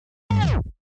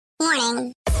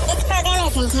Warning. This program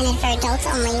is intended for adults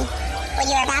only. What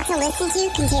you're about to listen to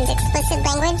contains explicit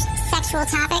language, sexual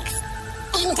topics,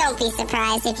 and don't be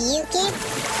surprised if you get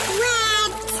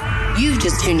wet. You've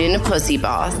just tuned in to Pussy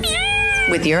Boss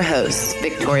with your host,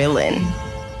 Victoria Lynn.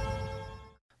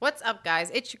 What's up,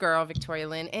 guys? It's your girl, Victoria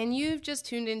Lynn, and you've just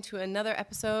tuned into another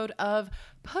episode of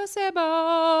Pussy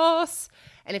Boss.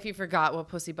 And if you forgot what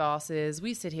Pussy Boss is,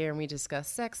 we sit here and we discuss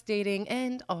sex, dating,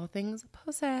 and all things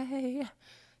pussy.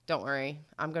 Don't worry,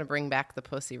 I'm going to bring back the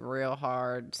pussy real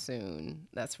hard soon.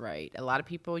 That's right. A lot of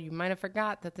people, you might have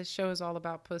forgot that this show is all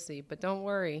about pussy, but don't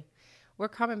worry. We're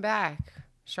coming back.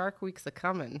 Shark Week's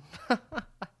a-coming. That's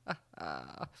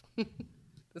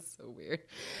so weird.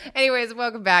 Anyways,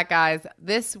 welcome back, guys.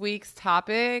 This week's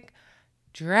topic,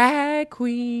 drag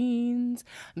queens.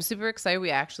 I'm super excited we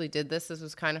actually did this. This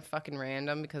was kind of fucking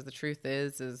random because the truth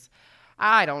is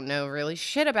I don't know really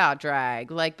shit about drag.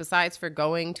 Like, besides for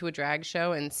going to a drag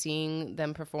show and seeing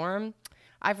them perform,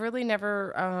 I've really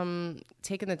never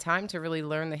taken the time to really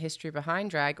learn the history behind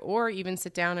drag or even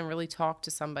sit down and really talk to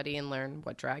somebody and learn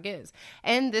what drag is.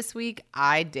 And this week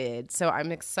I did. So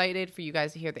I'm excited for you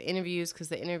guys to hear the interviews because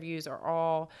the interviews are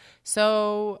all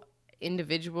so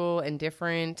individual and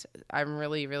different. I'm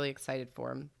really, really excited for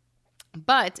them.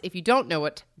 But if you don't know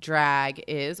what drag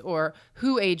is or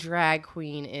who a drag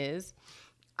queen is,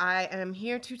 I am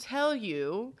here to tell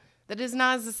you that it is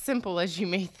not as simple as you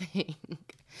may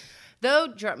think.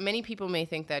 Though many people may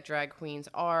think that drag queens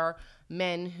are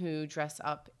men who dress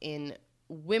up in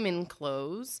women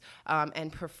clothes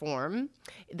and perform.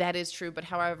 That is true. But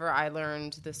however, I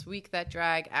learned this week that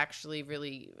drag actually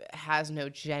really has no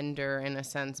gender in a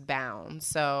sense bound.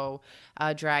 So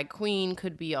a drag queen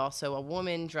could be also a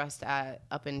woman dressed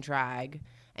up in drag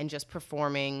and just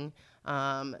performing.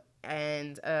 And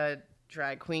a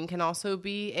drag queen can also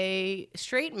be a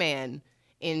straight man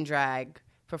in drag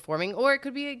performing, or it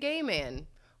could be a gay man,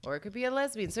 or it could be a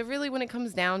lesbian. So really, when it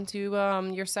comes down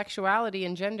to your sexuality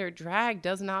and gender, drag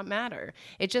does not matter.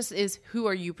 It just is, who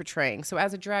are you portraying? So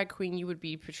as a drag queen, you would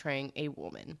be portraying a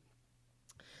woman.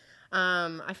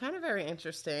 I found it very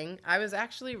interesting. I was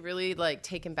actually really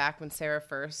taken back when Sarah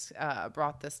first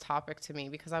brought this topic to me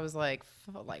because I was like,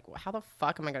 how the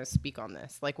fuck am I going to speak on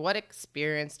this? Like, what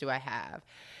experience do I have?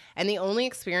 And the only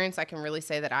experience I can really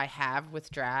say that I have with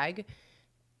drag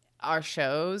are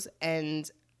shows.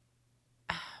 And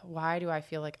why do I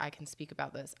feel like I can speak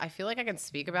about this? I feel like I can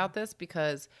speak about this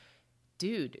because,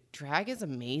 dude, drag is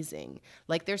amazing.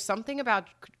 Like, there's something about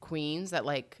queens that,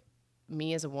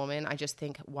 me as a woman, I just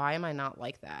think, why am I not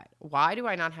like that? Why do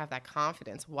I not have that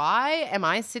confidence? Why am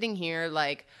I sitting here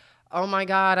like, oh my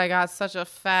God, I got such a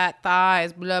fat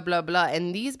thighs, blah, blah, blah.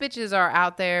 And these bitches are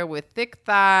out there with thick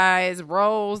thighs,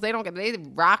 rolls. They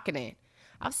rocking it.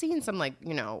 I've seen some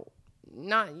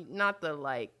not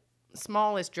the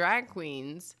smallest drag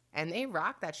queens, and they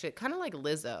rock that shit. Kind of like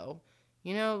Lizzo.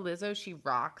 You know, Lizzo, she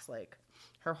rocks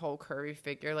her whole curvy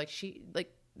figure.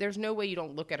 There's no way you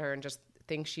don't look at her and just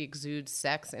think she exudes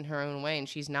sex in her own way, and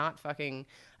she's not fucking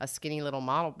a skinny little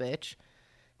model bitch.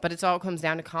 But it all comes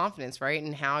down to confidence, right?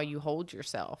 And how you hold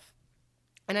yourself.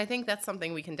 And I think that's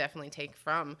something we can definitely take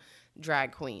from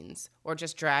drag queens or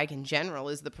just drag in general,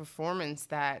 is the performance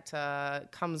that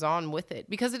comes on with it.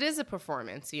 Because it is a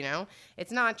performance, you know?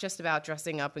 It's not just about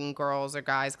dressing up in girls' or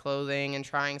guys' clothing and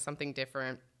trying something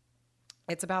different.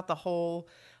 It's about the whole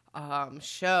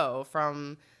show,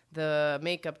 from the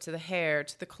makeup to the hair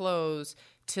to the clothes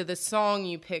to the song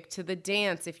you pick to the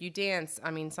dance. If you dance,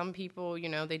 I mean, some people,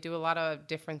 they do a lot of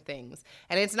different things.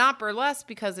 And it's not burlesque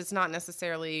because it's not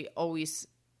necessarily always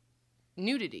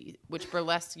nudity, which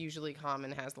burlesque usually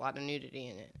common has a lot of nudity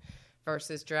in it.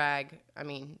 Versus drag, I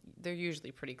mean, they're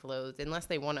usually pretty clothed unless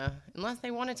they want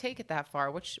to take it that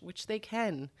far, which they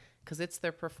can, because it's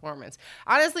their performance.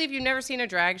 Honestly, if you've never seen a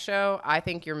drag show, I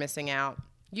think you're missing out.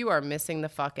 You are missing the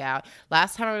fuck out.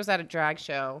 Last time I was at a drag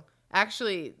show,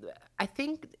 actually, I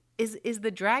think, is the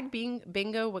drag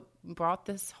bingo what brought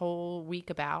this whole week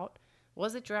about?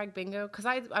 Was it drag bingo? Because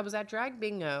I was at drag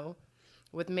bingo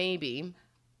with Maybe,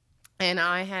 and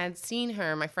I had seen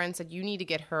her. My friend said, you need to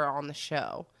get her on the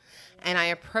show. And I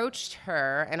approached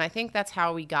her, and I think that's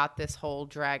how we got this whole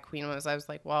drag queen. I was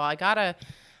like, well, I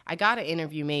gotta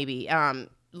interview Maybe.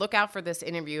 Look out for this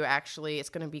interview, actually. It's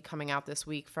going to be coming out this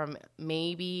week from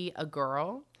Maybe a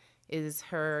Girl is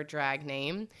her drag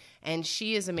name. And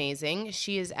she is amazing.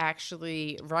 She is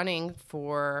actually running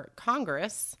for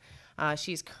Congress.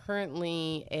 She's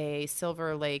currently a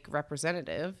Silver Lake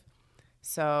representative.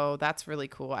 So that's really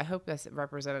cool. I hope that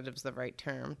representative is the right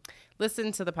term.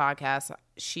 Listen to the podcast.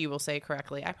 She will say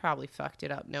correctly. I probably fucked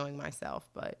it up knowing myself,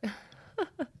 but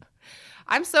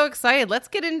I'm so excited. Let's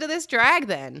get into this drag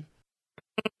then.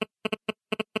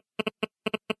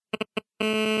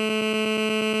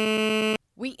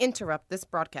 We interrupt this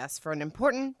broadcast for an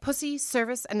important pussy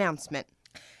service announcement.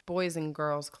 Boys and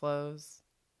girls clothes.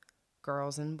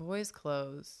 Girls and boys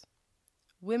clothes.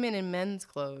 Women and men's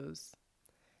clothes.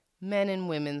 Men and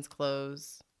women's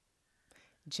clothes.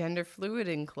 Gender fluid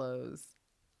in clothes.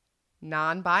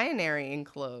 Non-binary in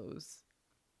clothes.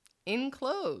 In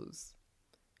clothes.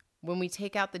 When we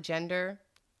take out the gender,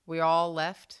 we're all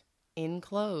left in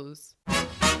clothes.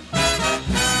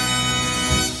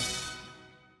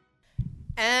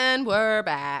 And we're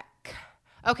back.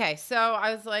 Okay, so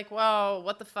I was like, well,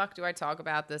 what the fuck do I talk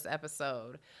about this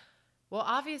episode? Well,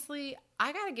 obviously,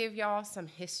 I got to give y'all some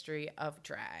history of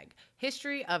drag.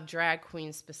 History of drag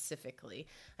queens specifically.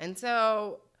 And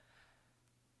so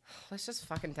let's just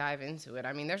fucking dive into it.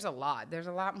 I mean, there's a lot. There's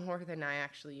a lot more than I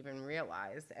actually even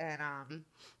realized. And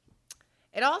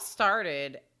it all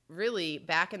started really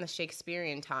back in the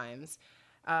Shakespearean times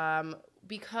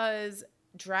because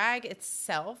drag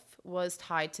itself was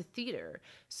tied to theater.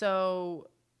 So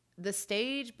the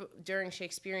stage during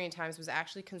Shakespearean times was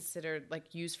actually considered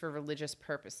like used for religious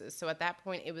purposes. So at that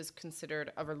point, it was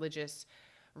considered a religious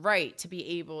right to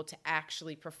be able to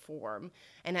actually perform.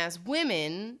 And as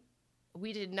women,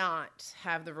 we did not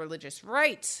have the religious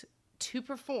right to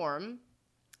perform.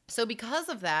 So because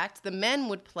of that, the men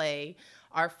would play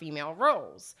our female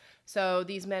roles. So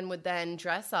these men would then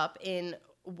dress up in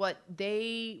what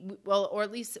or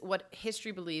at least what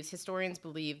historians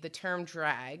believe, the term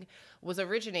drag was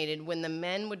originated when the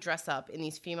men would dress up in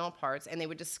these female parts and they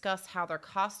would discuss how their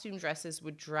costume dresses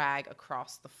would drag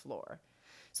across the floor.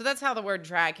 So that's how the word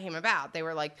drag came about. They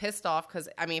were like pissed off because,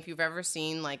 I mean, if you've ever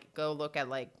seen, like, go look at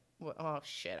like, oh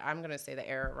shit, I'm going to say the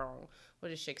era wrong.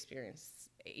 What is Shakespearean?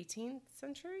 18th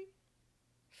century?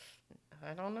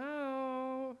 I don't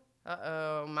know.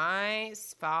 Uh-oh, my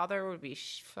father would be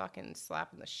fucking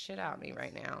slapping the shit out of me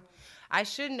right now. I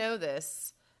should know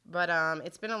this, but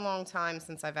it's been a long time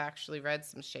since I've actually read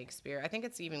some Shakespeare. I think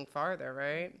it's even farther,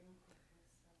 right?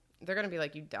 They're going to be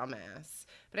like, you dumbass.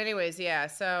 But anyways, yeah,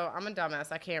 so I'm a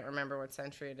dumbass. I can't remember what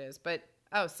century it is. But,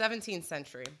 17th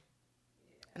century.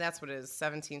 And that's what it is,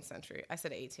 17th century. I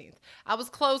said 18th. I was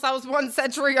close. I was 1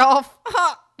 century off.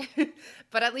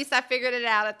 But at least I figured it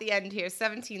out at the end here,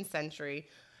 17th century.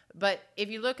 But if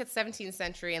you look at 17th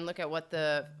century and look at what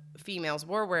the females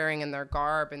were wearing in their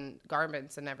garb and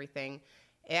garments and everything,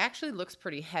 it actually looks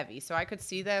pretty heavy. So I could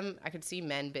see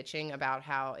men bitching about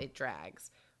how it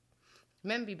drags.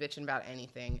 Men be bitching about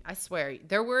anything. I swear.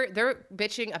 They're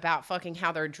bitching about fucking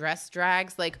how their dress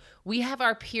drags. Like, we have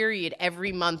our period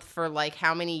every month for like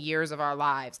how many years of our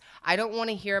lives. I don't want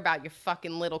to hear about your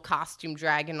fucking little costume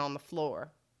dragging on the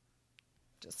floor.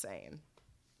 Just saying.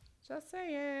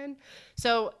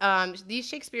 So these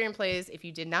Shakespearean plays, if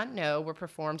you did not know, were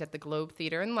performed at the Globe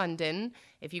Theatre in London.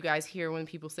 If you guys hear when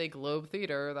people say Globe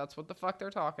Theatre, that's what the fuck they're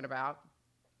talking about.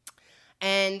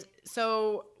 And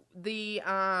so the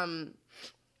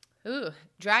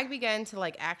drag began to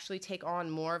like actually take on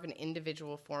more of an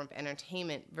individual form of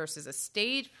entertainment versus a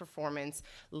stage performance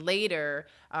later,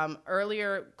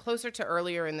 closer to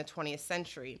earlier in the 20th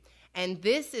century. And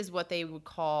this is what they would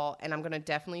call, and I'm going to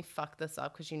definitely fuck this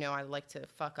up because you know I like to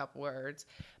fuck up words,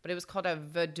 but it was called a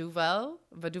vaudeville?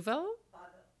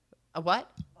 A what?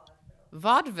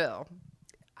 Vaudeville.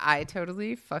 I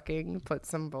totally fucking put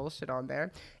some bullshit on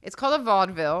there. It's called a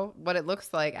vaudeville, what it looks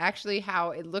like. Actually,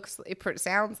 how it looks, it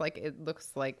sounds like it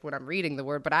looks like when I'm reading the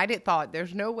word, but I thought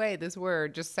there's no way this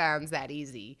word just sounds that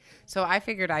easy. So I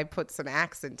figured I'd put some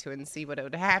accent to it and see what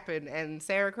would happen, and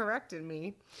Sarah corrected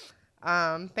me.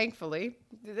 Thankfully.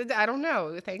 I don't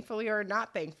know, thankfully or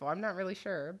not thankful. I'm not really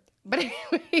sure. But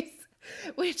anyways,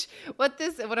 what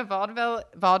a vaudeville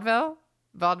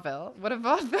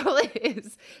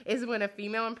is when a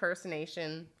female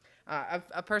impersonation,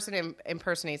 a person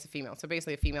impersonates a female. So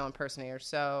basically a female impersonator.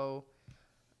 So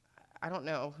I don't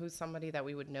know who's somebody that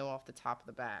we would know off the top of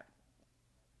the bat.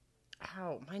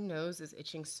 Ow, my nose is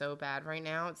itching so bad right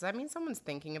now. Does that mean someone's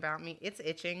thinking about me? It's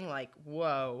itching like,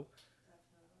 whoa.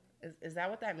 Is that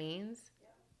what that means? Yeah.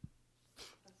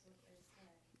 That's what they say.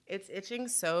 It's itching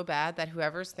so bad that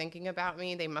whoever's thinking about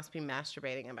me, they must be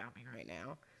masturbating about me right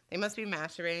now. They must be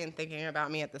masturbating and thinking about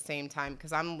me at the same time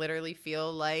because I'm literally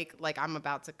feel like I'm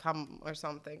about to come or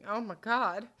something. Oh my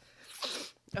God.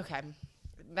 Okay.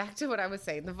 Back to what I was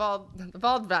saying. The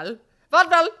vaudeville.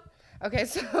 Okay,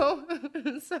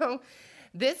 so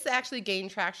this actually gained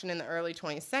traction in the early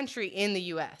 20th century in the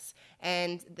U.S.,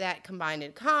 and that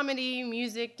combined comedy,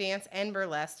 music, dance, and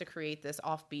burlesque to create this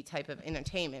offbeat type of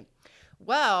entertainment.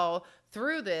 Well,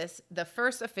 through this, the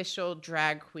first official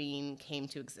drag queen came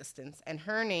to existence, and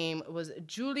her name was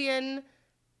Julian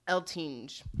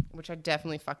Eltinge, which I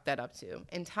definitely fucked that up too.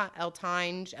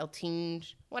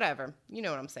 Eltinge, whatever. You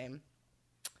know what I'm saying.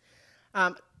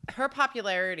 Her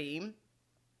popularity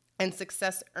and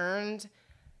success earned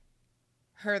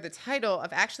her the title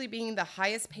of actually being the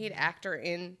highest paid actor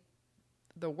in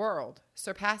the world,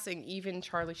 surpassing even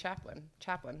Charlie Chaplin.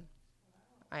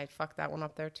 I fucked that one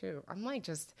up there too. I'm like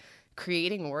just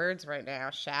creating words right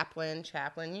now. Chaplin,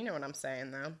 you know what I'm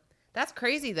saying though. That's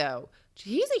crazy though.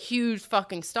 He's a huge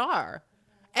fucking star.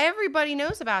 Everybody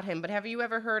knows about him, but have you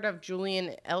ever heard of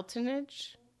Julian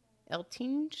Eltinge?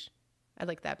 I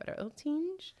like that better.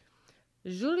 Eltinge?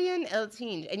 Julian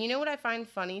Eltinge. And you know what I find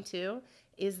funny too?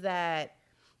 Is that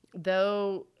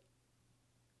though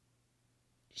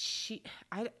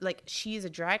she's a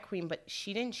drag queen, but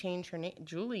she didn't change her name.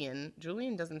 Julian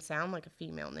doesn't sound like a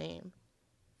female name.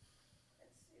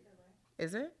 It's either way.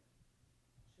 Is it?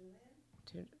 Julian?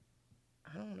 Dude,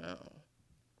 I don't know.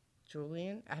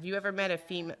 Julian? Have you ever met a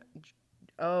female?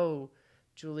 Oh,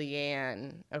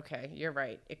 Julianne. Okay, you're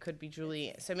right. It could be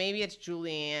Julianne. So maybe it's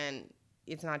Julianne.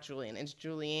 It's not Julian. It's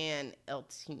Julianne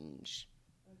Eltinge.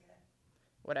 Okay.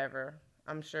 Whatever.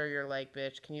 I'm sure you're like,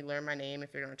 bitch, can you learn my name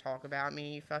if you're going to talk about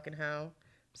me, you fucking hoe?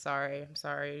 I'm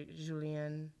sorry,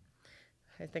 Julianne.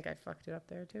 I think I fucked it up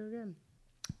there too again.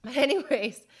 But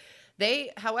anyways,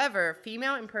 however,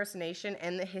 female impersonation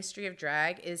and the history of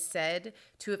drag is said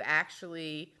to have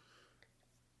actually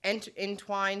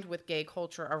entwined with gay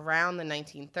culture around the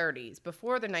 1930s.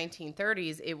 Before the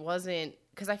 1930s, it wasn't,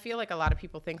 because I feel like a lot of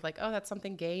people think like, oh, that's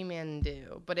something gay men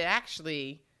do. But it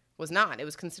actually was not. It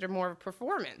was considered more of a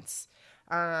performance.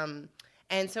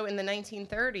 And so in the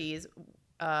 1930s,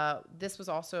 this was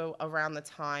also around the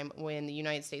time when the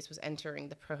United States was entering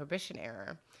the Prohibition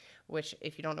era, which,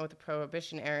 if you don't know what the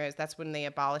Prohibition era is, that's when they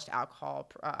abolished alcohol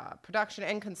production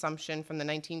and consumption from the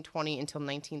 1920 until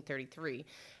 1933.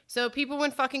 So people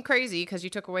went fucking crazy because you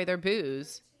took away their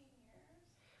booze.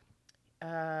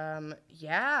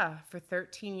 Yeah, for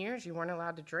 13 years you weren't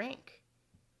allowed to drink.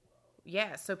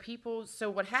 Yeah, so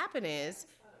what happened is,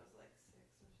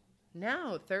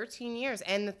 no, 13 years.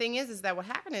 And the thing is that what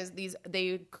happened is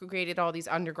they created all these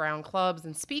underground clubs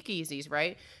and speakeasies,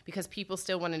 right? Because people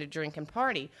still wanted to drink and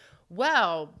party.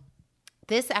 Well,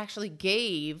 this actually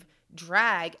gave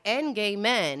drag and gay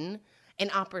men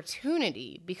an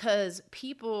opportunity because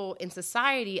people in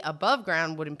society above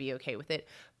ground wouldn't be okay with it.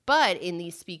 But in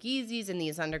these speakeasies and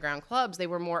these underground clubs, they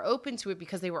were more open to it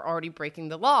because they were already breaking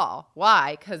the law.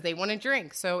 Why? Because they want to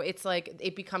drink. So it's like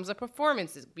it becomes a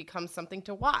performance. It becomes something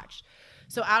to watch.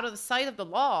 So out of the sight of the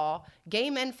law,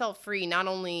 gay men felt free not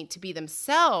only to be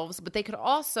themselves, but they could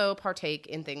also partake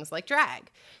in things like drag.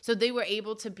 So they were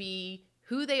able to be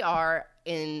who they are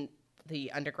in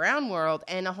the underground world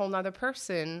and a whole nother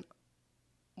person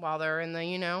while they're in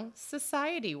the,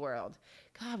 society world.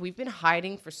 God, we've been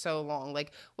hiding for so long.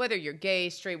 Like, whether you're gay,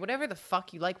 straight, whatever the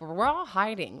fuck you like, we're all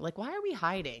hiding. Like, why are we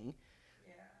hiding?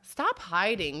 Yeah. Stop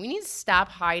hiding. We need to stop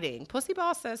hiding. Pussy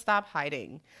Ball says stop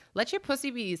hiding. Let your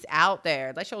pussy be out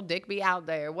there. Let your dick be out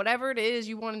there. Whatever it is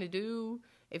you want to do.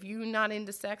 If you're not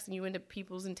into sex and you into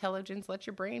people's intelligence, let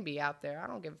your brain be out there. I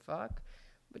don't give a fuck.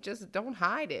 But just don't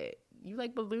hide it. You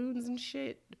like balloons and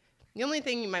shit. The only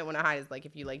thing you might want to hide is, like,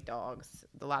 if you like dogs.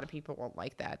 A lot of people won't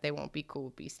like that. They won't be cool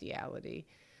with bestiality.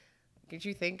 Could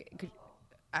you think?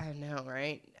 I know,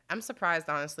 right? I'm surprised,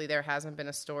 honestly, there hasn't been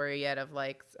a story yet of,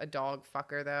 like, a dog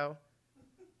fucker, though.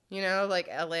 Like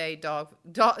L.A.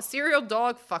 serial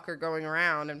dog fucker going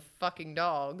around and fucking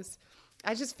dogs.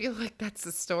 I just feel like that's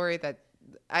a story that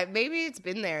maybe it's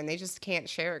been there and they just can't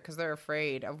share it because they're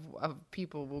afraid of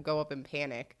people will go up and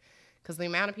panic. Because the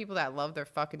amount of people that love their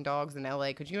fucking dogs in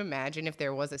LA, could you imagine if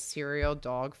there was a serial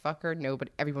dog fucker?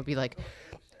 Everyone would be like,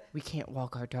 we can't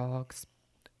walk our dogs.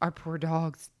 Our poor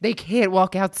dogs. They can't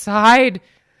walk outside.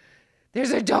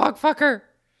 There's a dog fucker.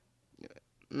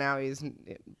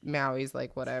 Maui's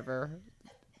like, whatever.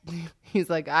 He's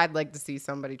like, I'd like to see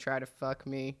somebody try to fuck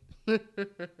me.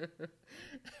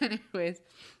 Anyways,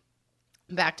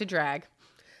 back to drag.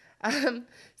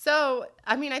 So,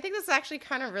 I mean, I think this is actually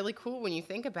kind of really cool when you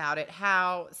think about it,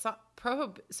 how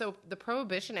the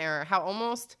Prohibition era, how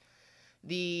almost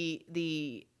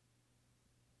the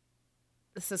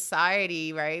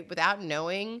society, right, without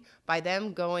knowing, by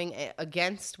them going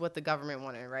against what the government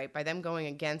wanted, right, by them going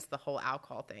against the whole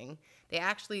alcohol thing, they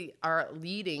actually are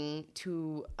leading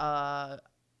to a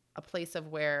place of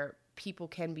where people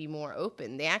can be more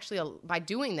open. They actually, by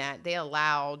doing that, they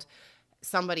allowed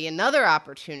somebody another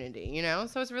opportunity,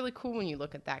 So it's really cool when you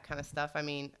look at that kind of stuff. I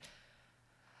mean,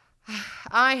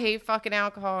 I hate fucking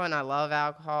alcohol and I love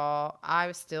alcohol.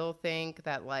 I still think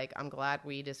that, like, I'm glad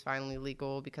weed is finally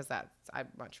legal because I'd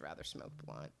much rather smoke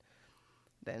blunt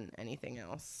than anything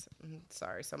else.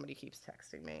 Sorry, somebody keeps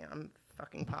texting me. I'm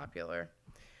fucking popular.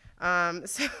 But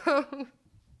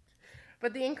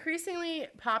the increasingly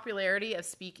popularity of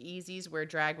speakeasies where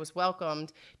drag was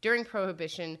welcomed during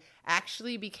Prohibition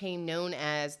actually became known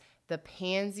as the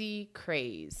pansy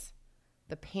craze.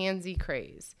 The pansy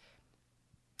craze.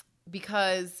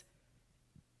 Because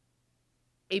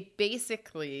it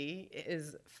basically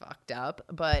is fucked up,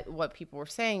 but what people were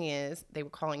saying is they were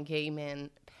calling gay men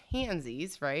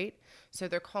pansies, right? So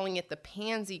they're calling it the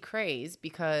pansy craze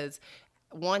because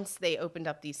once they opened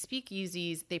up these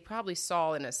speakeasies, they probably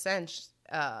saw, in a sense,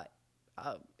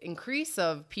 increase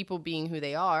of people being who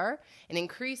they are, an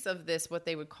increase of this, what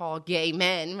they would call gay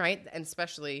men, right? And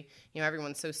especially,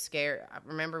 everyone's so scared. I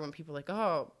remember when people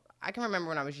I can remember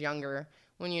when I was younger,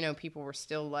 when, people were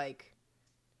still, like,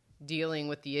 dealing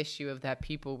with the issue of that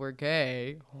people were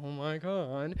gay. Oh, my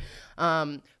God.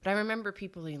 But I remember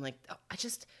people being like,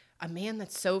 a man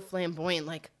that's so flamboyant,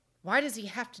 like, why does he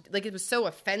have to, like, it was so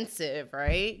offensive,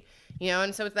 right?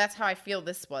 And so that's how I feel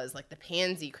this was, like, the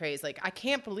pansy craze. Like, I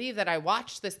can't believe that I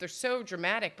watched this. They're so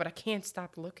dramatic, but I can't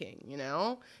stop looking,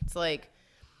 It's like,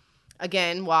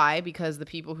 again, why? Because the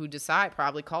people who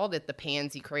probably called it the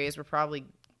pansy craze were probably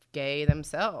gay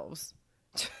themselves.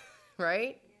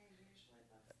 Right?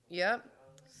 Yep.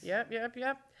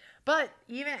 But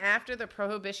even after the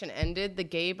Prohibition ended, the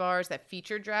gay bars that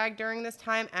featured drag during this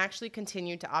time actually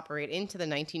continued to operate into the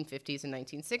 1950s and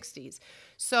 1960s.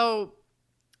 So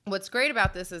what's great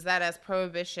about this is that as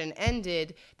Prohibition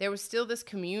ended, there was still this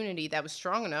community that was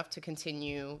strong enough to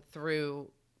continue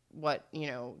through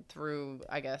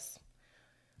I guess,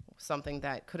 something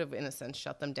that could have, in a sense,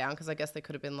 shut them down, because I guess they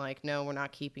could have been like, no, we're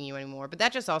not keeping you anymore. But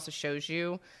that just also shows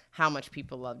you how much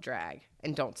people love drag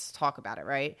and don't talk about it,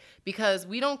 right? Because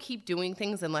we don't keep doing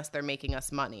things unless they're making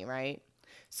us money, right?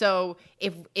 So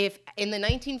if in the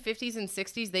 1950s and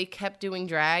 60s they kept doing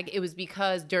drag, it was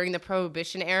because during the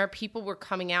Prohibition era, people were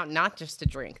coming out not just to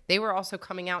drink. They were also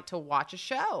coming out to watch a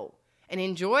show and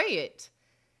enjoy it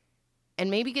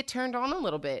and maybe get turned on a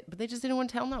little bit, but they just didn't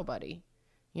want to tell nobody.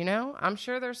 I'm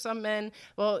sure there's some men.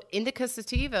 Well, Indica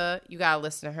Sativa, you got to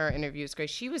listen to her interview. It's great.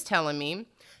 She was telling me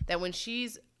that when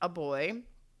she's a boy,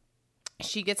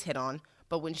 she gets hit on.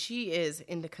 But when she is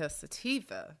Indica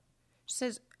Sativa, she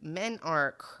says men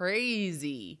are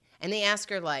crazy. And they ask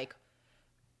her, like,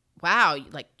 wow,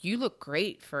 like, you look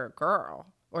great for a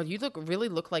girl. Or you really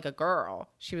look like a girl.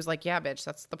 She was like, yeah, bitch,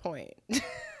 that's the point.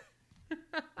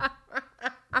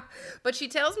 But she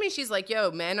tells me, she's like,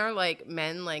 yo, men are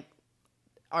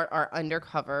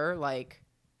undercover, like,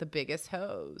 the biggest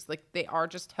hoes. Like, they are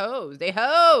just hoes. They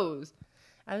hoes.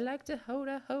 I like to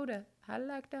hoda hoda. I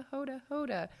like to hoda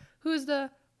hoda. Who's the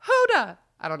hoda?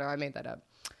 I don't know. I made that up.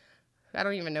 I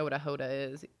don't even know what a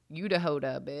hoda is. You the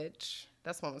hoda, bitch.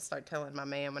 That's what I'm going to start telling my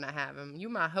man when I have him. You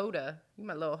my hoda. You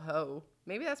my little hoe.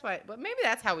 Maybe that's why. But maybe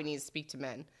that's how we need to speak to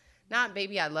men. Not,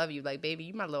 baby, I love you. Like, baby,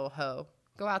 you my little hoe.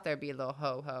 Go out there and be a little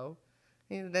ho-ho.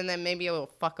 Then maybe it will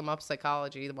fuck them up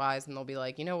psychology-wise, and they'll be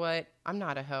like, you know what? I'm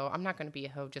not a hoe. I'm not going to be a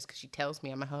hoe just because she tells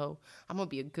me I'm a hoe. I'm going to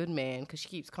be a good man because she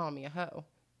keeps calling me a hoe.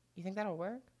 You think that'll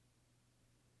work?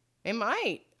 It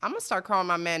might. I'm going to start calling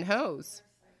my men hoes.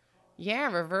 Yeah,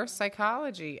 reverse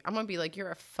psychology. I'm going to be like,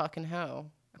 you're a fucking hoe.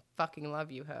 I fucking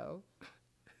love you, hoe.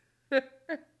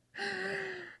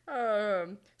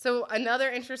 So another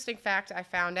interesting fact I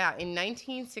found out, in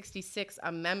 1966,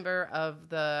 a member of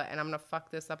the, and I'm going to fuck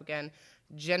this up again,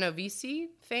 Genovese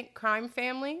crime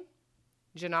family.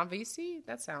 Genovese?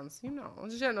 That sounds,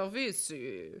 Genovese.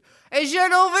 A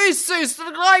Genovese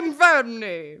crime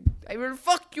family. I will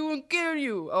fuck you and kill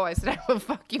you. Oh, I said I will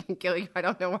fuck you and kill you. I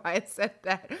don't know why I said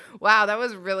that. Wow, that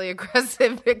was really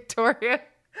aggressive, Victoria.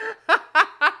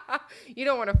 You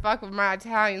don't want to fuck with my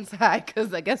Italian side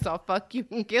because I guess I'll fuck you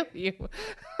and kill you.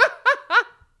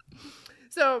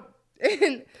 So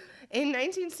in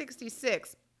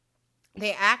 1966,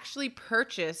 they actually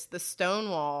purchased the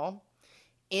Stonewall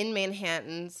in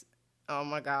Manhattan's, oh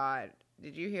my God,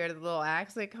 did you hear the little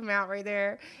accent come out right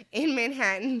there? In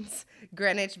Manhattan's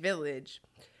Greenwich Village,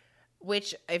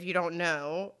 which, if you don't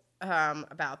know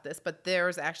about this, but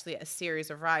there's actually a series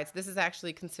of riots. This is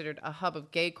actually considered a hub of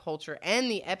gay culture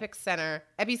and the epicenter.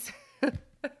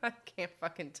 I can't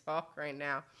fucking talk right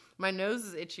now. My nose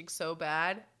is itching so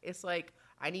bad. It's like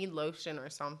I need lotion or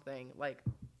something. Like,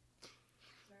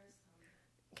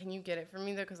 Can you get it for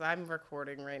me though? Because I'm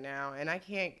recording right now and I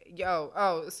can't.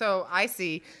 So I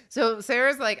see. So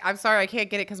Sarah's like, I'm sorry, I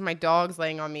can't get it because my dog's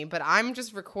laying on me. But I'm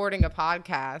just recording a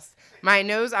podcast. My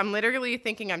nose. I'm literally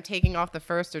thinking I'm taking off the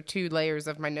first or 2 layers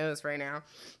of my nose right now.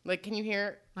 Like, can you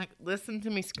hear? Like, listen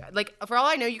to me. Like, for all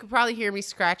I know, you could probably hear me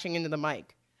scratching into the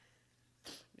mic.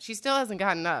 She still hasn't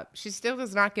gotten up. She still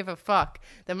does not give a fuck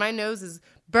that my nose is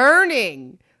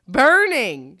burning.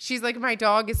 She's like, my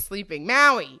dog is sleeping.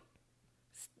 Maui,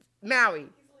 can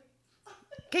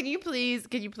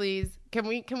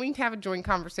we have a joint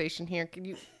conversation here?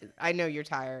 I know you're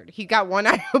tired. He got one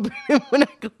eye open when I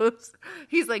close.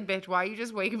 He's like, bitch, why are you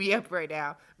just waking me up right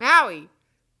now? Maui,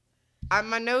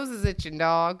 my nose is itching,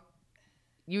 dog.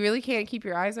 You really can't keep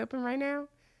your eyes open right now?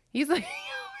 He's like,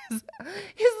 his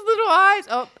little eyes.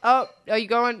 Oh, you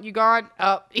gone?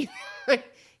 Oh, he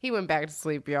went back to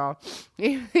sleep, y'all.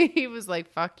 He was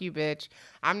like, fuck you, bitch.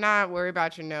 I'm not worried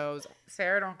about your nose.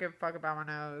 Sarah don't give a fuck about my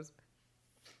nose.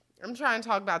 I'm trying to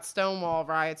talk about Stonewall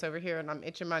riots over here, and I'm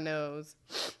itching my nose.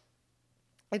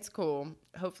 It's cool.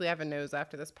 Hopefully I have a nose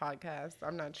after this podcast.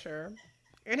 I'm not sure.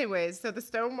 Anyways, so the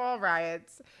Stonewall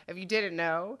riots, if you didn't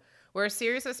know, were a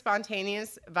series of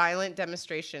spontaneous, violent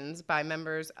demonstrations by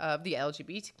members of the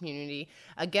LGBT community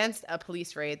against a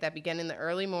police raid that began in the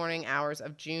early morning hours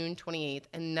of June 28th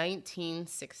in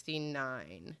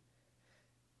 1969.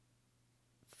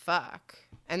 Fuck.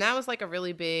 And that was like a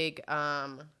really big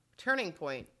turning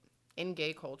point in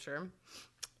gay culture.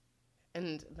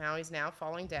 And Maui's now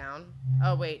falling down.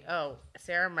 Oh, wait. Oh,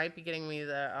 Sarah might be getting me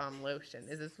the lotion.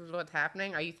 Is this what's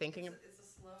happening? Are you thinking? It's a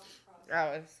slow process.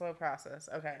 Oh, it's a slow process.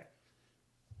 Okay.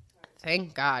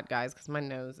 Thank God, guys, because my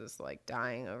nose is, like,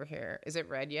 dying over here. Is it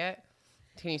red yet?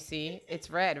 Can you see? It's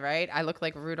red, right? I look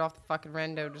like Rudolph the fucking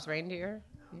Red-Nosed Reindeer.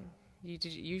 Yeah.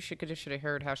 You should have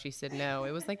heard how she said no.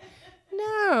 It was like,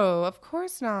 no, of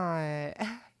course not.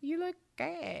 You look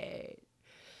great.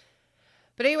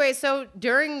 But anyway, so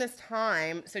during this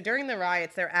time, during the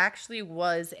riots, there actually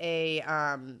was a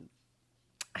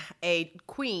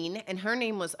queen, and her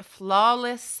name was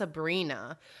Flawless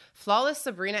Sabrina. Flawless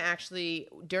Sabrina actually,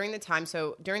 during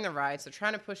the riots, they're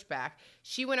trying to push back,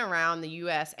 she went around the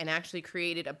U.S. and actually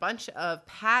created a bunch of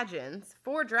pageants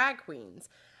for drag queens.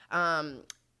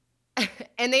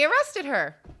 And they arrested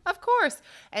her, of course.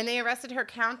 And they arrested her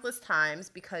countless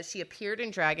times because she appeared in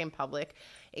drag in public,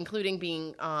 including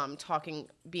being a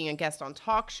guest on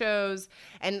talk shows.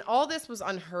 And all this was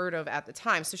unheard of at the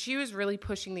time. So she was really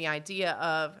pushing the idea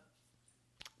of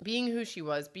being who she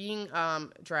was, being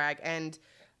drag, and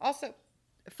also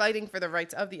fighting for the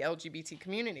rights of the LGBT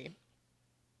community.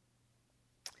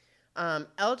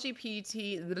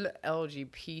 LGBT.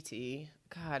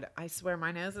 God, I swear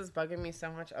my nose is bugging me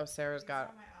so much. Oh, Sarah's got.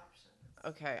 These are my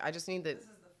options. Okay, I just need the. This is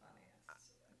the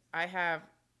funniest. I have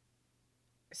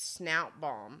snout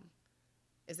balm.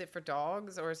 Is it for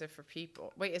dogs or is it for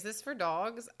people? Wait, is this for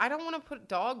dogs? I don't want to put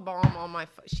dog balm on my.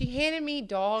 She handed me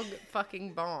dog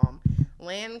fucking balm.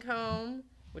 Lancome,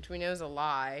 which we know is a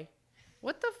lie.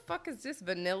 What the fuck is this?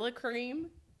 Vanilla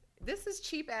cream? This is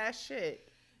cheap ass shit.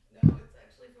 No, it's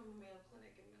actually from a male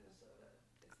clinic in Minnesota.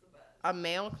 It's the best. A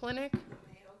male clinic? The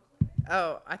male clinic.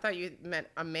 Oh, I thought you meant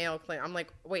a male clinic. I'm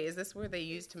like, wait, is this where they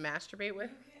use to masturbate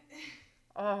with?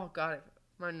 Oh, God,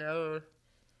 my nose.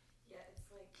 Yeah, it's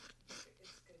good shit.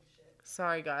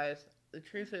 Sorry, guys. The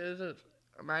truth is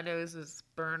my nose is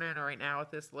burning right now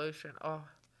with this lotion. Oh,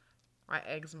 my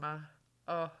eczema.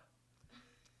 Oh.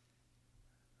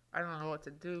 I don't know what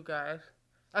to do, guys.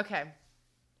 Okay.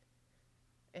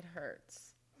 It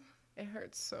hurts. It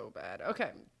hurts so bad.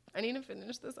 Okay. I need to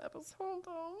finish this episode,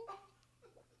 though.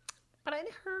 But it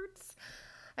hurts.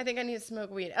 I think I need to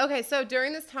smoke weed. Okay, so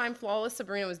during this time, Flawless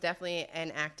Sabrina was definitely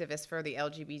an activist for the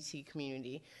LGBT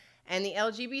community. And the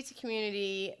LGBT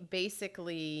community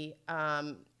basically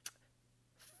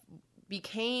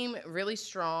became really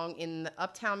strong in the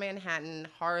uptown Manhattan,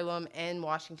 Harlem, and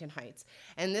Washington Heights.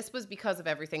 And this was because of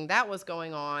everything that was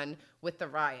going on with the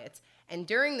riots. And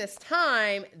during this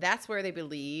time, that's where they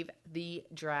believe the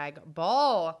drag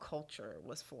ball culture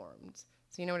was formed.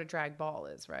 So you know what a drag ball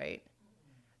is, right?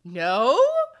 No?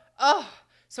 Oh,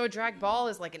 so a drag ball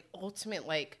is like an ultimate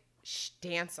like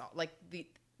dance off. Like they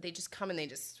just come and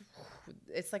it's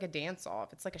like a dance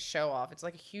off. It's like a show off. It's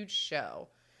like a huge show.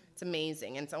 It's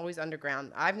amazing, and it's always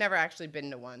underground. I've never actually been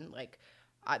to one. Like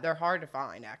they're hard to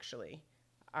find, actually.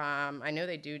 I know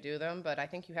they do them, but I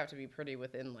think you have to be pretty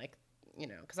within like, you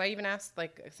know, because I even asked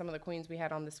like some of the queens we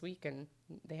had on this week, and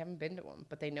they haven't been to one,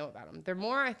 but they know about them. They're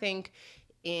more, I think,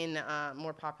 in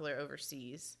more popular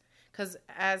overseas. Because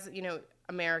as, you know,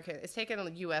 it's taken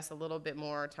the U.S. a little bit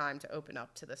more time to open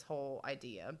up to this whole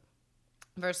idea.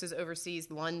 versus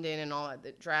overseas, London and all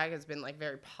that. Drag has been like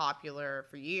very popular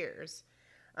for years.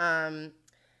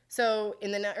 So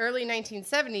in the early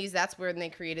 1970s, that's when they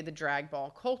created the drag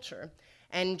ball culture.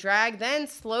 And drag then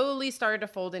slowly started to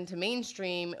fold into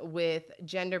mainstream with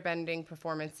gender-bending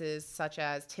performances such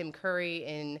as Tim Curry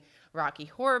in Rocky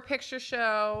Horror Picture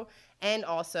Show, and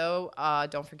also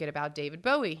don't forget about David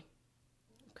Bowie.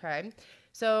 Okay.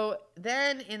 So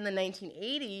then in the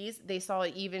 1980s, they saw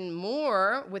it even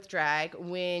more with drag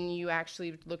when you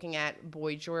actually looking at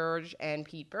Boy George and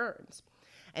Pete Burns.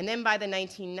 And then by the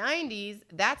 1990s,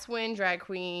 that's when drag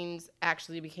queens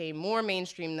actually became more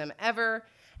mainstream than ever.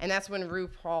 And that's when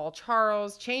RuPaul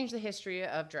Charles changed the history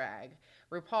of drag.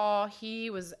 RuPaul, he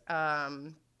was,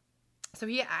 so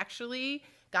he actually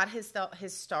got his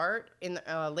start in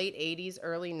the late 80s,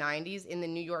 early 90s in the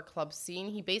New York club scene.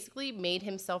 He basically made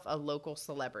himself a local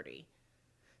celebrity.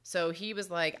 So he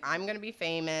was like, I'm going to be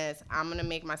famous. I'm going to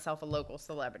make myself a local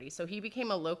celebrity. So he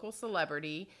became a local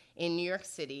celebrity in New York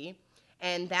City.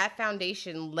 And that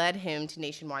foundation led him to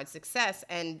nationwide success.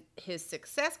 And his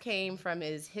success came from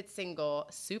his hit single,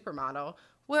 Supermodel,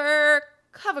 Work,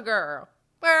 Cover Girl,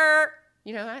 Work.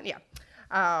 You know that? Yeah.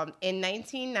 In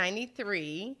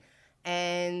 1993.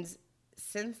 And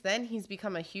since then, he's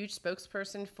become a huge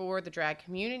spokesperson for the drag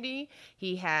community.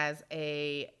 He has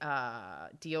a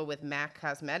deal with MAC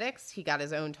Cosmetics. He got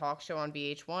his own talk show on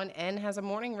VH1 and has a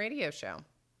morning radio show.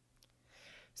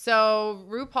 So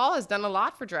RuPaul has done a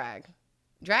lot for drag.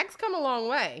 Drag's come a long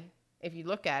way, if you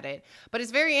look at it. But it's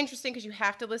very interesting because you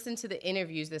have to listen to the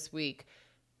interviews this week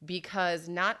because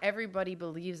not everybody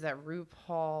believes that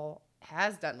RuPaul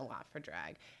has done a lot for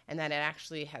drag and that it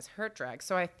actually has hurt drag.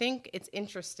 So I think it's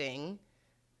interesting,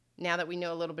 now that we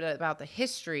know a little bit about the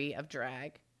history of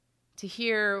drag, to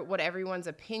hear what everyone's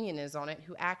opinion is on it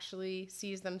who actually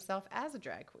sees themselves as a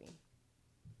drag queen.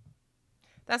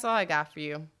 That's all I got for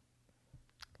you.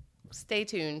 Stay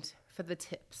tuned for the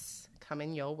tips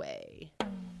coming your way.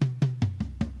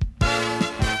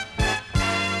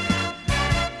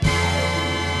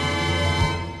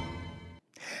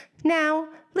 Now,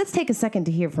 let's take a second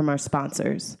to hear from our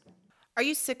sponsors. Are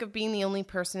you sick of being the only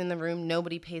person in the room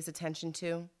nobody pays attention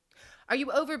to? Are you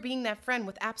over being that friend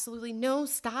with absolutely no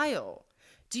style?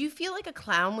 Do you feel like a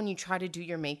clown when you try to do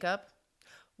your makeup?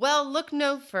 Well, look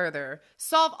no further.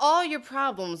 Solve all your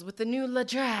problems with the new La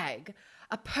Drag,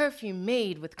 a perfume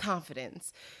made with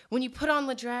confidence. When you put on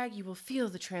La Drag, you will feel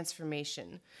the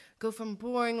transformation. Go from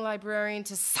boring librarian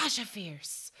to Sasha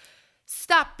Fierce.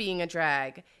 Stop being a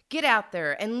drag. Get out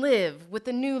there and live with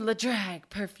the new La Drag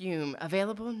perfume,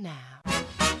 available now.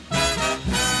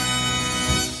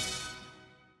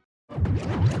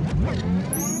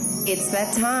 It's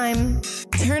that time.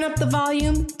 Turn up the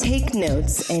volume, take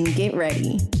notes, and get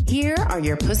ready. Here are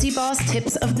your Pussy Boss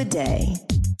tips of the day.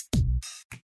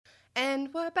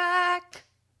 And we're back.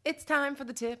 It's time for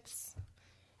the tips.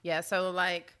 Yeah, so I was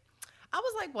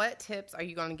like, what tips are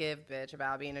you going to give, bitch,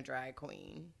 about being a drag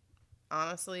queen?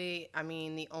 Honestly, I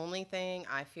mean, the only thing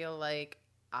I feel like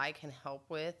I can help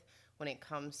with when it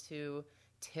comes to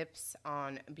tips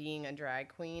on being a drag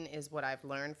queen is what I've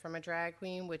learned from a drag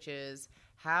queen, which is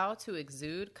how to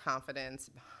exude confidence,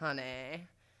 honey.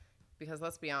 Because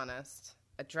let's be honest,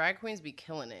 a drag queens be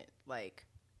killing it.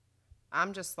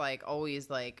 I'm just always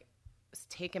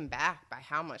taken back by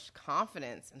how much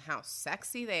confidence and how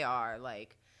sexy they are.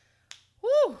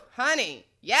 Whoo, honey,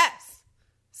 yes.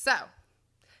 So,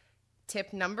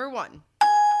 tip number 1,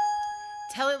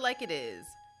 tell it like it is.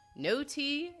 No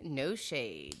tea, no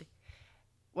shade.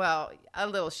 Well, a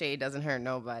little shade doesn't hurt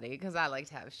nobody because I like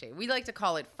to have shade. We like to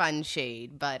call it fun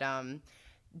shade, but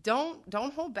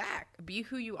don't hold back. Be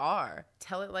who you are.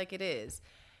 Tell it like it is.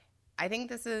 I think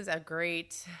this is a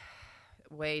great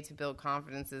way to build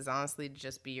confidence is honestly to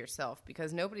just be yourself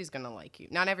because nobody's going to like you.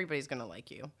 Not everybody's going to like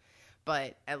you,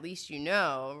 but at least you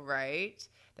know, right,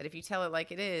 that if you tell it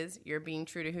like it is, you're being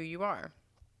true to who you are.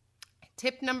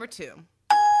 Tip number 2,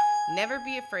 never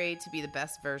be afraid to be the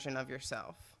best version of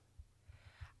yourself.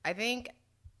 I think,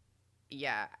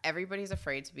 yeah, everybody's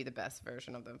afraid to be the best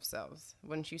version of themselves.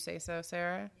 Wouldn't you say so,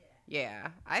 Sarah? Yeah,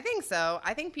 I think so.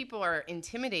 I think people are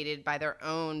intimidated by their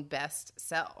own best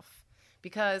self.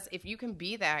 Because if you can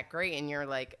be that great and you're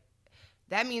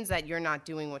that means that you're not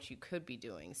doing what you could be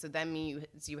doing. So that means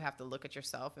you have to look at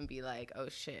yourself and be like, oh,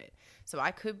 shit. So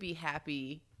I could be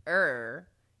happier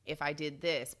if I did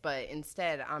this, but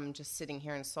instead I'm just sitting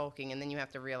here and sulking, and then you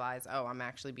have to realize, oh, I'm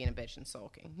actually being a bitch and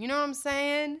sulking. You know what I'm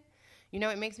saying? You know,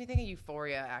 it makes me think of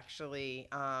Euphoria, actually.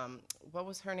 What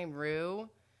was her name? Rue,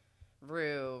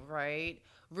 right?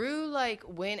 Rue,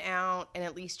 went out and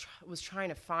at least was trying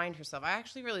to find herself. I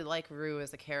actually really like Rue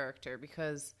as a character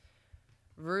because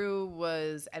Rue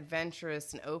was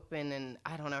adventurous and open, and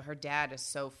I don't know, her dad is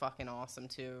so fucking awesome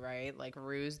too, right? Like,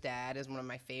 Rue's dad is one of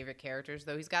my favorite characters,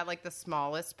 though he's got, like, the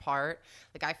smallest part.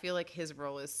 Like, I feel like his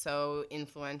role is so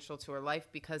influential to her life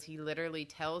because he literally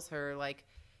tells her, like,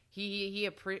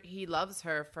 he loves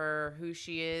her for who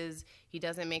she is. He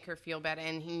doesn't make her feel bad,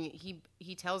 and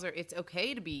he tells her it's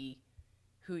okay to be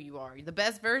who you are. The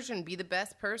best version, be the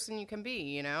best person you can be,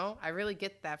 you know? I really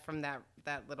get that from that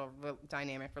little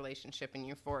dynamic relationship in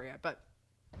Euphoria. But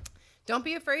don't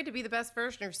be afraid to be the best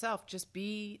version of yourself. Just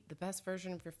be the best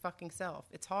version of your fucking self.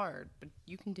 It's hard, but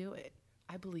you can do it.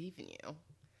 I believe in you.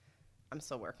 I'm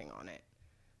still working on it.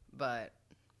 But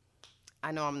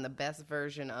I know I'm the best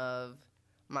version of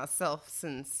myself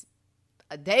since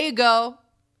a day ago.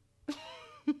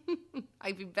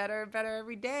 I'd be better and better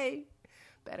every day.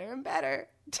 Better and better.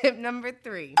 Tip number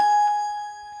 3.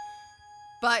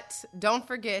 But don't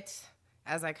forget,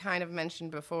 as I kind of mentioned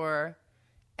before,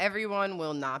 everyone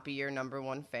will not be your number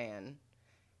one fan.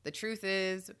 The truth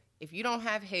is, if you don't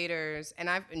have haters, and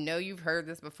I know you've heard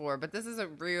this before, but this is a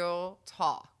real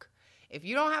talk. If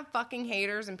you don't have fucking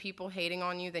haters and people hating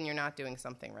on you, then you're not doing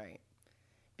something right.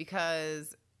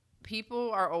 Because people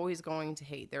are always going to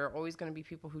hate. There are always going to be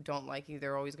people who don't like you.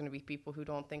 There are always going to be people who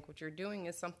don't think what you're doing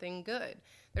is something good.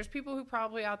 There's people who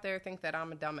probably out there think that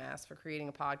I'm a dumbass for creating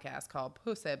a podcast called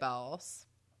Pussy Balls.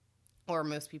 Or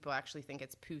most people actually think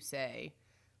it's Pussy.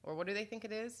 Or what do they think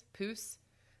it is? Puss?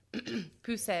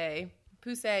 Pussy.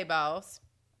 Pussy Balls.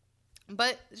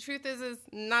 But the truth is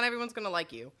not everyone's going to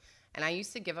like you. And I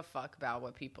used to give a fuck about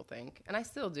what people think. And I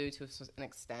still do to an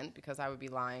extent because I would be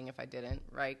lying if I didn't,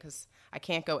 right? Because I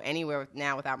can't go anywhere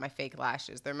now without my fake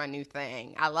lashes. They're my new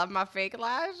thing. I love my fake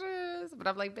lashes. But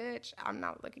I'm like, bitch, I'm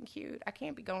not looking cute. I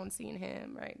can't be going seeing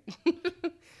him, right?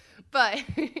 But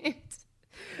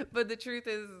the truth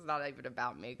is, it's not even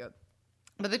about makeup.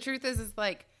 But the truth is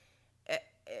like,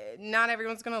 not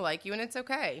everyone's going to like you, and it's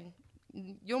okay.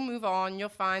 You'll move on. You'll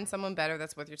find someone better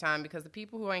that's worth your time because the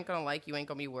people who ain't going to like you ain't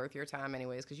going to be worth your time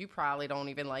anyways because you probably don't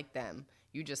even like them.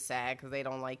 You just sad because they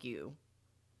don't like you.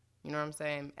 You know what I'm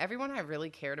saying? Everyone I really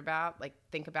cared about, like,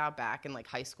 think about back in, like,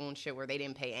 high school and shit where they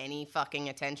didn't pay any fucking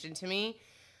attention to me.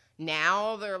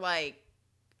 Now they're like,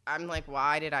 I'm like,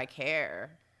 why did I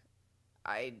care?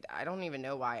 I don't even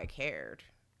know why I cared.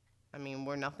 I mean,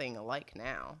 we're nothing alike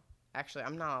now. Actually,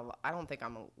 I don't think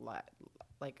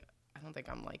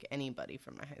I'm like anybody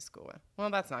from my high school. Well,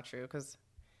 that's not true because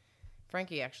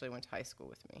Frankie actually went to high school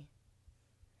with me.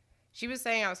 She was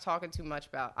saying I was talking too much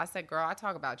about, I said, girl, I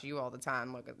talk about you all the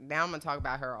time. Look, now I'm going to talk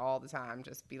about her all the time.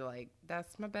 Just be like,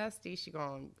 that's my bestie. She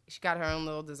got her own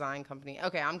little design company.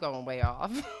 Okay, I'm going way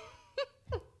off.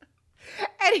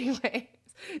 Anyways,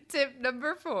 tip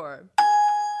number 4.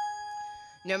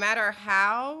 No matter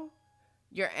how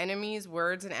your enemy's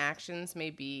words and actions may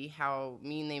be, how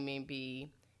mean they may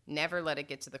be, never let it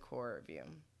get to the core of you.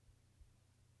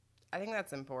 I think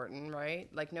that's important, right?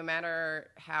 Like, no matter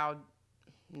how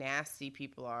nasty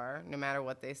people are, no matter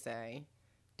what they say,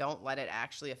 don't let it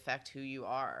actually affect who you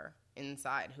are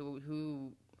inside,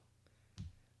 who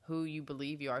you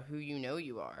believe you are, who you know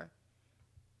you are.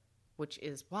 Which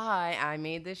is why I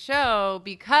made this show,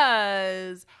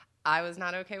 because I was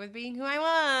not okay with being who I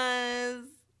was.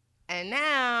 And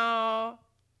now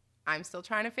I'm still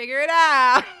trying to figure it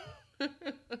out.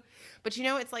 But you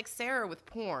know, it's like Sarah with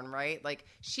porn, right? Like,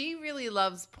 she really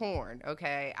loves porn,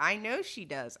 okay? I know she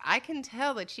does. I can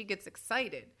tell that she gets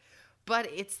excited. But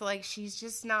it's like she's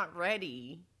just not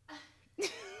ready to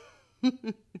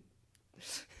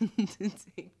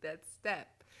take that step.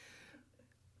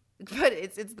 But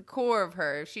it's the core of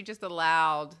her. If she just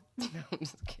allowed... No, I'm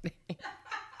just kidding.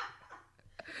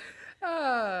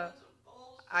 I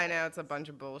know, it's a bunch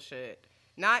of bullshit.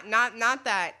 Not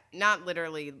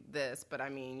literally this, but I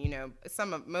mean, you know,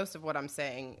 most of what I'm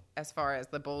saying as far as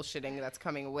the bullshitting that's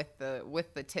coming with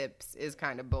the tips is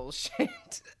kind of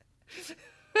bullshit.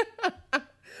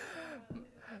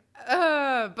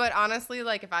 But honestly,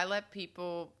 like, if I let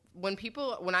people, when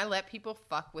I let people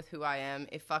fuck with who I am,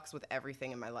 it fucks with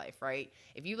everything in my life, right?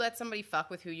 If you let somebody fuck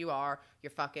with who you are, your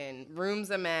fucking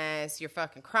room's a mess, you're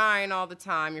fucking crying all the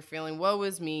time, you're feeling woe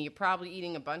is me, you're probably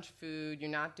eating a bunch of food, you're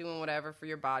not doing whatever for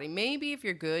your body. Maybe if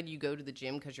you're good, you go to the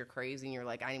gym because you're crazy and you're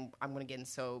like, I'm going to get in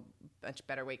so much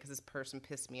better weight because this person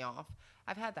pissed me off.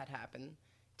 I've had that happen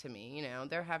to me, you know.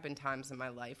 There have been times in my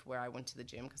life where I went to the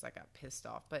gym because I got pissed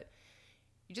off, but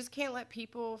you just can't let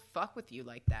people fuck with you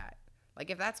like that.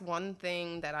 Like, if that's one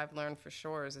thing that I've learned for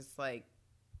sure is it's like,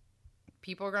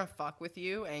 people are going to fuck with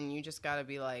you, and you just got to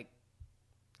be like,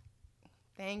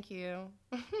 thank you.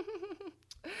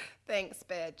 Thanks,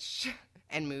 bitch.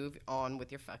 And move on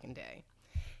with your fucking day.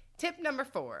 Tip number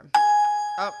 4.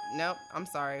 Oh, nope. I'm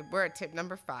sorry. We're at tip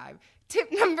number 5.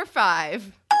 Tip number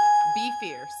 5. Be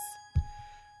fierce.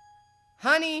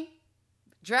 Honey,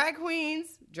 drag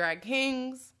queens, drag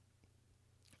kings.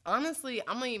 Honestly,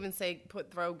 I'm going to even say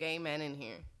throw gay men in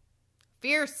here.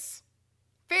 Fierce.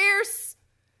 Fierce.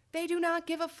 They do not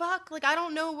give a fuck. Like, I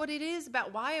don't know what it is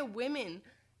about why are women.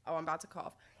 Oh, I'm about to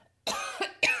cough.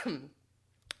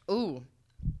 Ooh.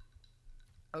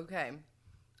 Okay.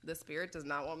 The spirit does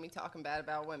not want me talking bad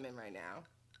about women right now.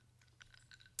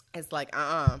 It's like,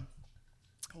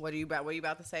 What are you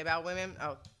about to say about women?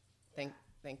 Oh,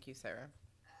 thank you, Sarah.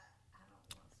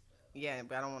 Yeah,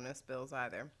 but I don't want no spills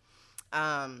either.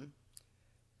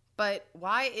 But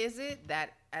why is it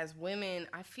that as women,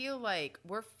 I feel like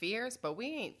we're fierce, but we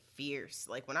ain't fierce?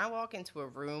 Like, when I walk into a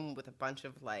room with a bunch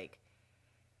of, like,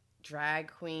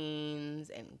 drag queens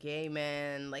and gay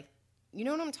men, like, you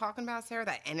know what I'm talking about, Sarah?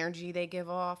 That energy they give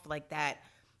off, like that,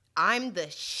 I'm the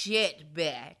shit,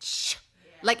 bitch.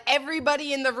 Yeah. Like,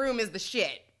 everybody in the room is the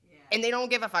shit. Yeah. And they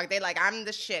don't give a fuck. They like, I'm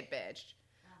the shit, bitch.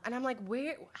 And I'm like,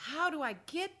 how do I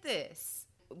get this?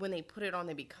 When they put it on,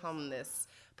 they become this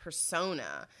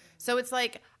persona. So it's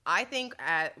like, I think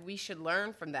we should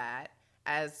learn from that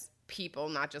as people,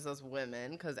 not just as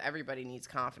women, because everybody needs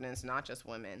confidence, not just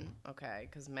women, okay?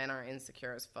 Because men are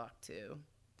insecure as fuck, too.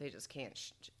 They just can't,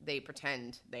 they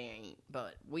pretend they ain't,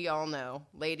 but we all know.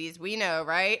 Ladies, we know,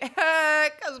 right?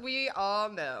 Because we all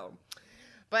know.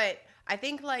 But I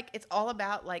think, like, it's all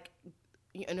about, like,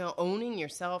 you know, owning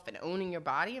yourself and owning your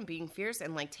body and being fierce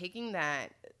and, like, taking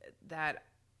that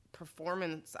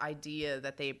performance idea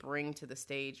that they bring to the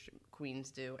stage, queens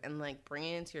do, and, like, bring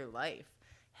it into your life.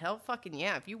 Hell fucking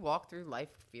yeah. If you walk through life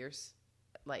fierce,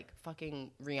 like,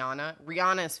 fucking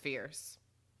Rihanna is fierce.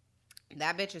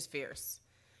 That bitch is fierce.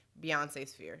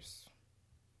 Beyonce's fierce.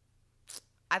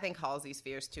 I think Halsey's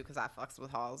fierce too because I fucks with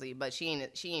Halsey, but she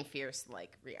ain't fierce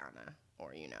like Rihanna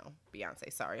or, you know,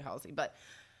 Beyonce. Sorry, Halsey, but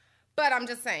I'm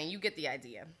just saying, you get the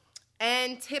idea.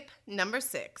 And tip number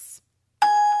 6: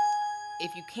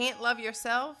 if you can't love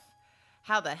yourself,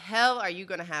 how the hell are you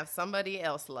gonna have somebody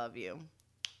else love you?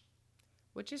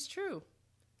 Which is true.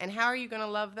 And how are you gonna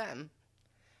love them?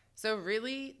 So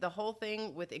really, the whole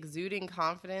thing with exuding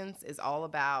confidence is all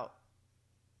about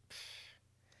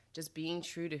just being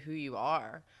true to who you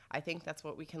are. I think that's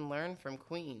what we can learn from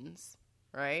queens,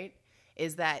 right?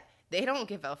 Is that they don't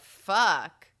give a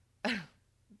fuck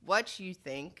what you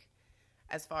think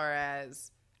as far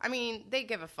as, I mean, they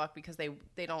give a fuck because they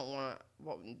don't want to,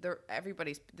 well,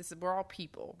 we're all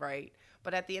people, right?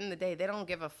 But at the end of the day, they don't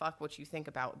give a fuck what you think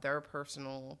about their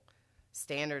personal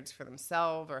standards for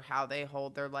themselves or how they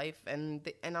hold their life. And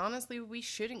honestly, we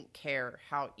shouldn't care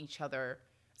how each other,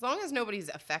 as long as nobody's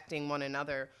affecting one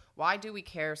another, why do we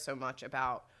care so much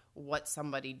about what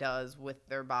somebody does with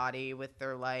their body, with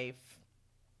their life?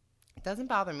 It doesn't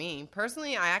bother me.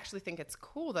 Personally, I actually think it's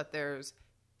cool that there's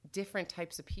different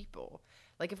types of people.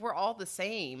 Like, if we're all the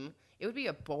same, it would be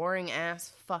a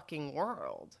boring-ass fucking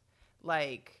world.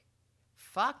 Like,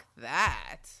 fuck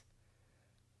that.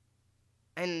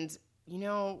 And, you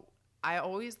know, I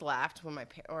always laughed when I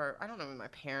don't know when my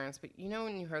parents, but you know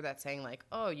when you heard that saying, like,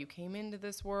 oh, you came into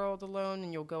this world alone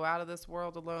and you'll go out of this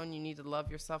world alone, you need to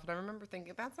love yourself. And I remember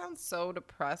thinking, that sounds so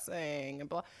depressing and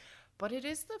blah. But it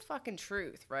is the fucking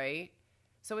truth, right?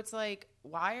 So it's like,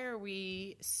 why are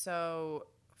we so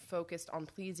focused on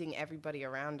pleasing everybody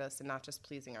around us and not just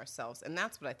pleasing ourselves? And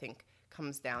that's what I think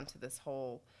comes down to this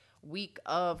whole week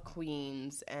of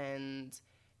Queens and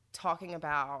talking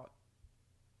about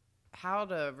how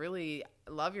to really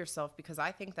love yourself, because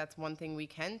I think that's one thing we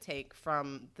can take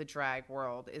from the drag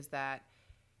world is that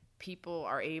people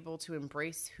are able to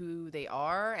embrace who they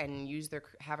are and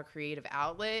have a creative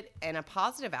outlet and a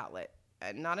positive outlet,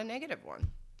 and not a negative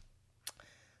one.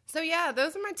 So yeah,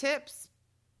 those are my tips.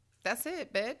 That's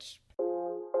it, bitch.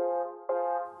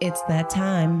 It's that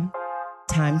time.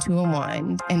 Time to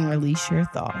unwind and release your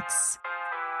thoughts.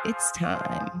 It's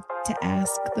time to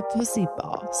ask the pussy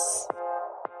boss.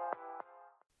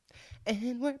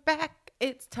 And we're back.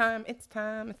 It's time to ask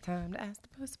the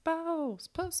pussy boss.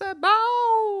 Pussy boss.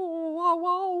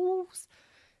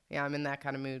 Yeah, I'm in that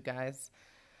kind of mood, guys.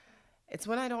 It's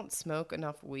when I don't smoke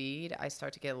enough weed, I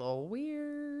start to get a little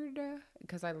weird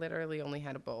because I literally only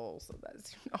had a bowl. So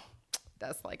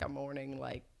that's like a morning,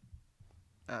 like,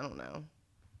 I don't know,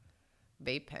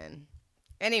 vape pen.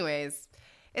 Anyways,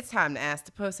 it's time to ask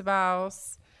the pussy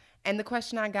boss. And the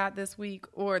question I got this week,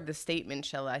 or the statement,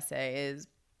 shall I say, is,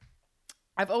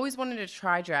 I've always wanted to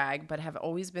try drag, but have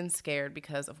always been scared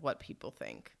because of what people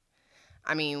think.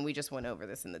 I mean, we just went over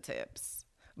this in the tips.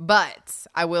 But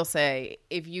I will say,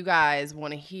 if you guys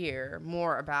want to hear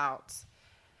more about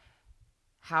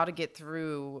how to get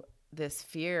through this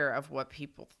fear of what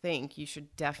people think, you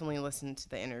should definitely listen to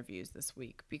the interviews this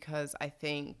week, because I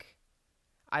think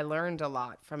I learned a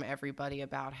lot from everybody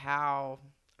about how,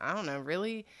 I don't know,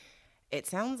 really, it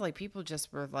sounds like people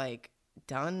just were like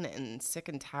done and sick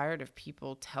and tired of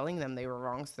people telling them they were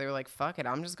wrong. So they were like, fuck it,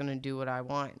 I'm just going to do what I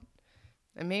want.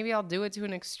 And maybe I'll do it to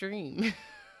an extreme.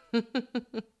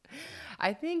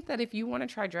 I think that if you want to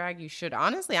try drag, you should.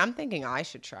 Honestly, I'm thinking I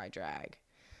should try drag.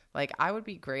 Like, I would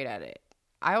be great at it.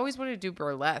 I always wanted to do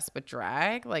burlesque, but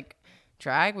drag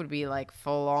would be like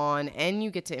full on, and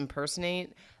you get to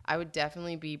impersonate. I would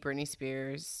definitely be Britney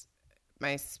Spears.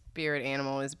 My spirit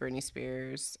animal is Britney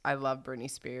Spears. I love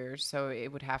Britney Spears. So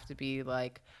it would have to be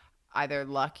like either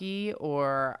Lucky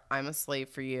or I'm a Slave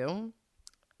for You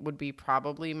would be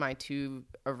probably my two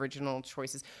original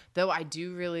choices. Though I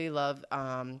do really love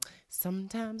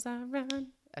Sometimes I Run.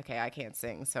 Okay, I can't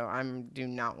sing, so I do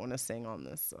not want to sing on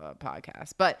this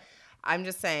podcast. But I'm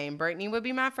just saying Britney would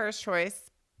be my first choice.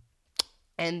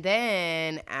 And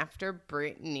then after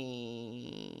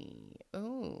Britney,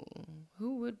 who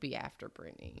would be after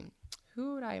Britney?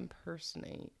 Who would I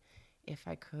impersonate if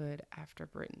I could after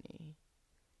Britney?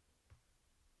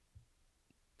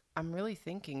 I'm really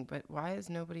thinking, but why is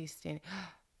nobody standing?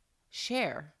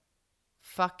 Cher.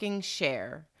 Fucking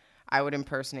Cher. I would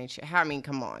impersonate Cher. I mean,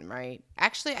 come on, right?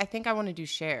 Actually, I think I want to do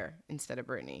Cher instead of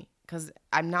Britney, because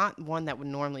I'm not one that would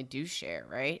normally do Cher,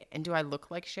 right? And do I look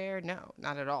like Cher? No,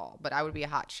 not at all. But I would be a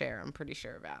hot Cher. I'm pretty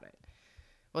sure about it.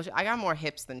 Well, I got more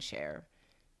hips than Cher,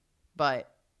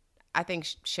 but I think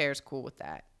Cher's cool with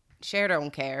that. Cher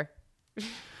don't care.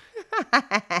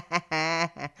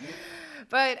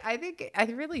 But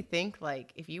I really think,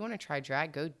 like, if you want to try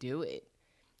drag, go do it.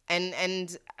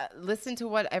 And listen to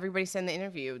what everybody said in the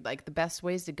interview. Like, the best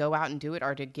ways to go out and do it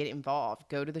are to get involved,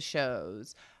 go to the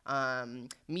shows,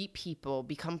 meet people,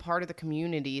 become part of the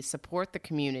community, support the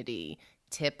community,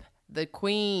 tip the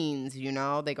queens, you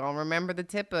know. They gonna remember the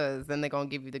tippers, then they gonna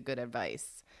give you the good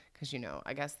advice. Because, you know,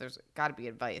 I guess there's got to be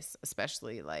advice,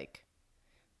 especially, like,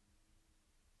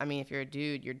 I mean, if you're a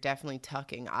dude, you're definitely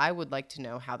tucking. I would like to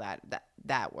know how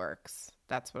that works.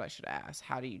 That's what I should ask.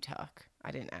 How do you tuck?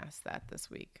 I didn't ask that this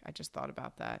week. I just thought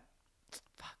about that.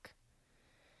 Fuck.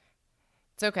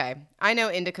 It's okay. I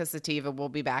know Indica Sativa will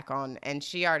be back on, and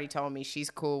she already told me she's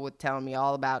cool with telling me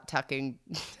all about tucking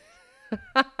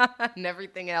and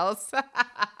everything else.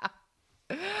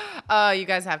 You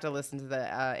guys have to listen to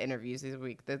the interviews this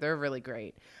week. They're really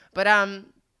great. But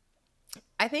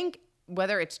I think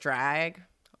whether it's drag,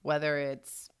 whether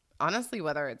it's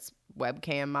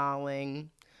webcam modeling,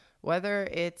 whether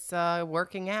it's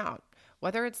working out,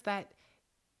 whether it's that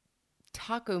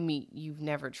taco meat you've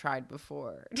never tried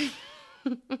before.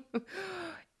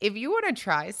 If you want to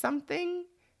try something,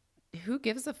 who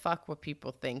gives a fuck what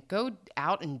people think? Go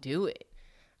out and do it.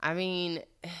 I mean,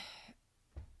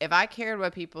 if I cared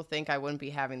what people think, I wouldn't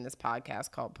be having this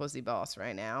podcast called Pussy Boss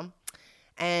right now.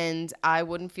 And I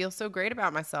wouldn't feel so great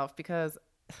about myself because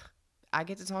I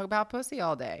get to talk about pussy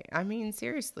all day. I mean,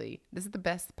 seriously, this is the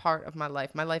best part of my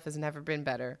life. My life has never been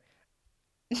better.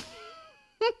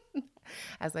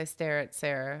 As I stare at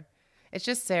Sarah. It's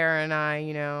just Sarah and I,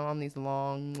 you know, on these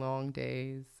long, long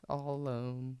days, all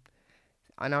alone,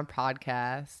 on our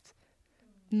podcast.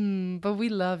 But we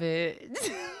love it.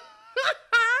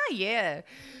 Yeah.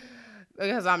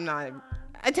 Because I'm not.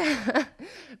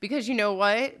 Because you know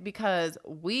what? Because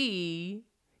we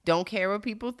don't care what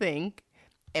people think.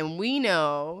 And we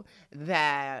know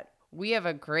that we have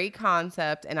a great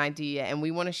concept and idea, and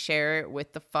we want to share it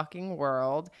with the fucking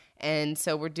world. And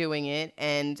so we're doing it.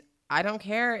 And I don't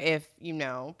care if, you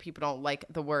know, people don't like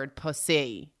the word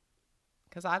pussy,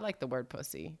 because I like the word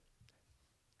pussy.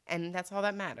 And that's all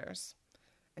that matters.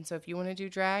 And so if you want to do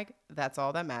drag, that's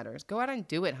all that matters. Go out and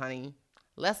do it, honey.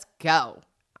 Let's go.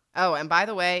 Oh, and by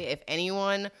the way, if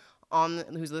anyone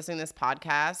who's listening to this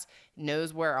podcast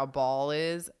knows where a ball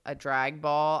is, a drag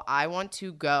ball, I want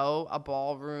to go, a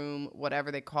ballroom, whatever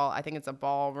they call it. I think it's a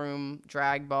ballroom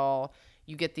drag ball.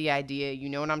 You get the idea. You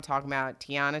know what I'm talking about.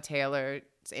 Tiana Taylor,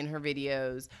 it's in her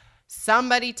videos.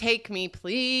 Somebody take me,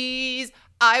 please.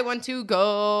 I want to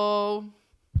go.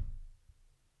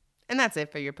 And that's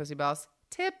it for your Pussy Boss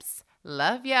tips.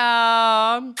 Love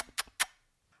y'all.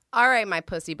 All right, my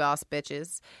Pussy Boss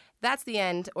bitches. That's the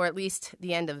end, or at least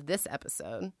the end of this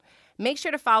episode. Make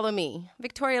sure to follow me,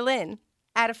 Victoria Lynn,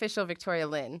 at Official Victoria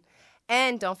Lynn.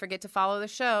 And don't forget to follow the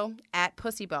show at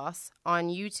Pussy Boss on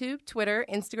YouTube, Twitter,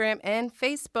 Instagram, and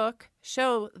Facebook.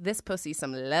 Show this pussy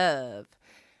some love.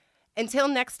 Until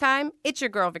next time, it's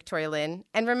your girl, Victoria Lynn.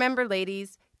 And remember,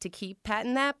 ladies, to keep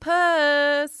patting that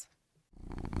puss.